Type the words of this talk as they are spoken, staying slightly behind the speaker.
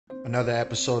Another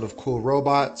episode of Cool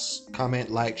Robots. Comment,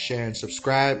 like, share, and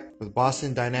subscribe. With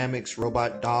Boston Dynamics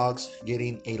robot dogs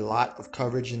getting a lot of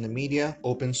coverage in the media,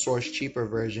 open source cheaper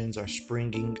versions are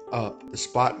springing up. The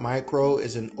Spot Micro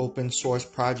is an open source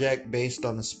project based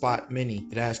on the Spot Mini.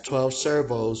 It has 12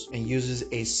 servos and uses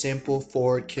a simple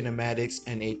forward kinematics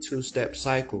and a two-step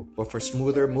cycle. But for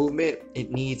smoother movement,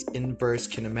 it needs inverse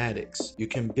kinematics. You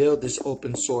can build this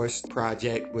open source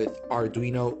project with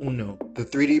Arduino Uno. The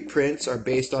 3D prints are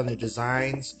based on the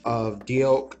designs of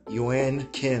Deok Yuen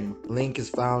Kim. Link is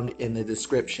found in the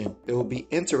description. It will be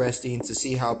interesting to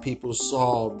see how people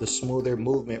solve the smoother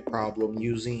movement problem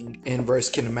using inverse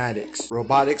kinematics.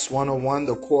 Robotics 101,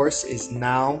 the course, is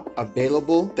now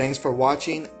available. Thanks for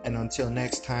watching, and until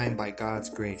next time, by God's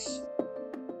grace.